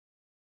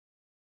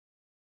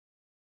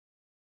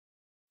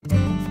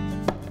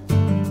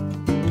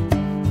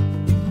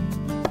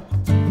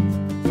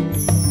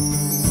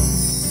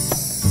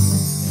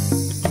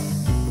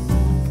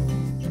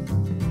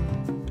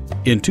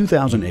In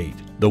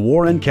 2008, the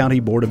Warren County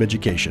Board of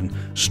Education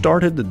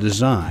started the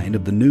design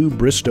of the new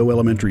Bristow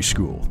Elementary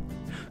School.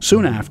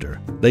 Soon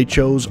after, they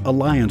chose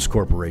Alliance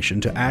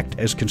Corporation to act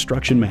as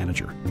construction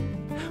manager.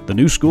 The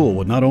new school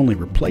would not only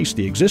replace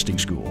the existing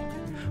school,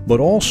 but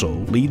also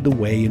lead the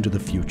way into the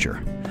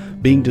future,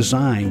 being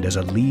designed as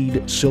a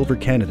LEED Silver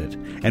candidate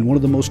and one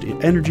of the most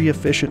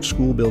energy-efficient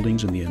school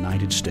buildings in the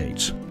United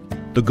States.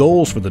 The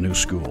goals for the new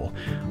school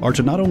are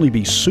to not only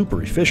be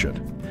super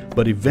efficient,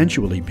 but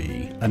eventually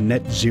be a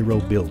net zero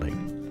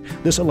building.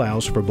 This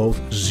allows for both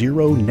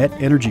zero net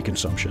energy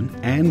consumption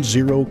and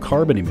zero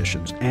carbon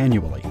emissions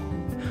annually.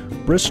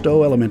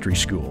 Bristow Elementary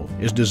School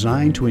is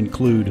designed to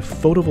include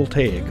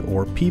photovoltaic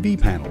or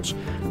PV panels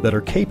that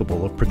are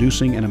capable of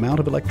producing an amount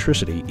of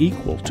electricity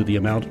equal to the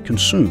amount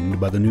consumed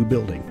by the new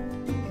building.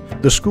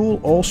 The school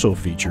also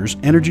features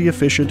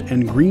energy-efficient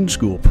and green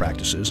school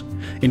practices,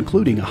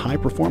 including a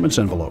high-performance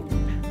envelope,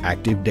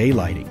 active day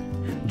lighting,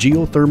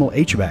 geothermal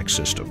HVAC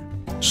system,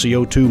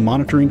 CO2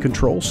 monitoring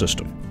control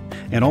system,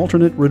 an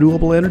alternate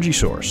renewable energy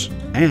source,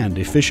 and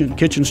efficient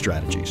kitchen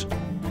strategies.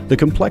 The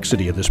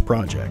complexity of this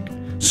project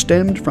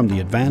stemmed from the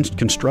advanced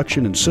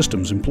construction and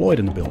systems employed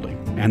in the building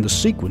and the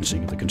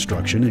sequencing of the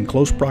construction in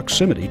close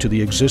proximity to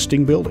the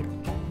existing building.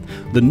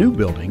 The new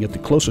building at the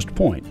closest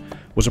point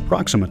was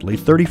approximately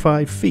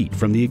 35 feet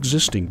from the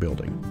existing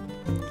building.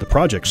 The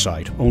project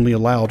site only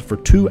allowed for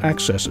 2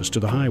 accesses to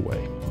the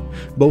highway.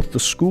 Both the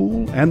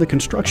school and the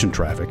construction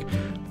traffic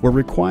were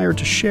required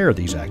to share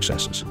these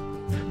accesses.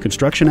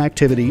 Construction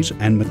activities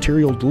and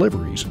material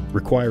deliveries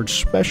required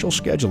special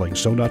scheduling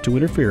so not to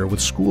interfere with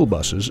school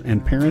buses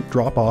and parent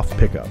drop-off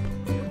pickup.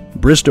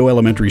 Bristow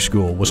Elementary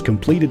School was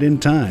completed in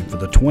time for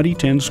the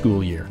 2010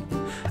 school year.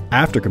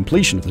 After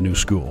completion of the new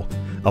school,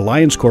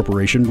 Alliance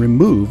Corporation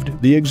removed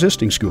the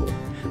existing school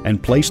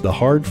and placed the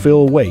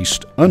hard-fill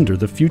waste under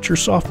the future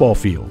softball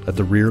field at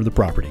the rear of the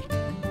property.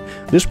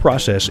 This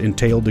process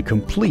entailed the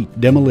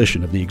complete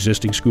demolition of the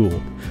existing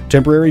school,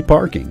 temporary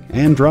parking,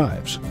 and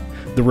drives.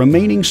 The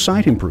remaining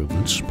site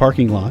improvements,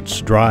 parking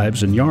lots,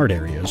 drives, and yard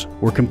areas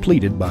were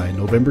completed by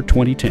November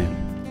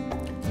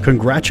 2010.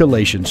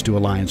 Congratulations to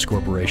Alliance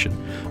Corporation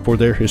for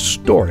their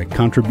historic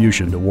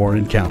contribution to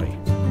Warren County.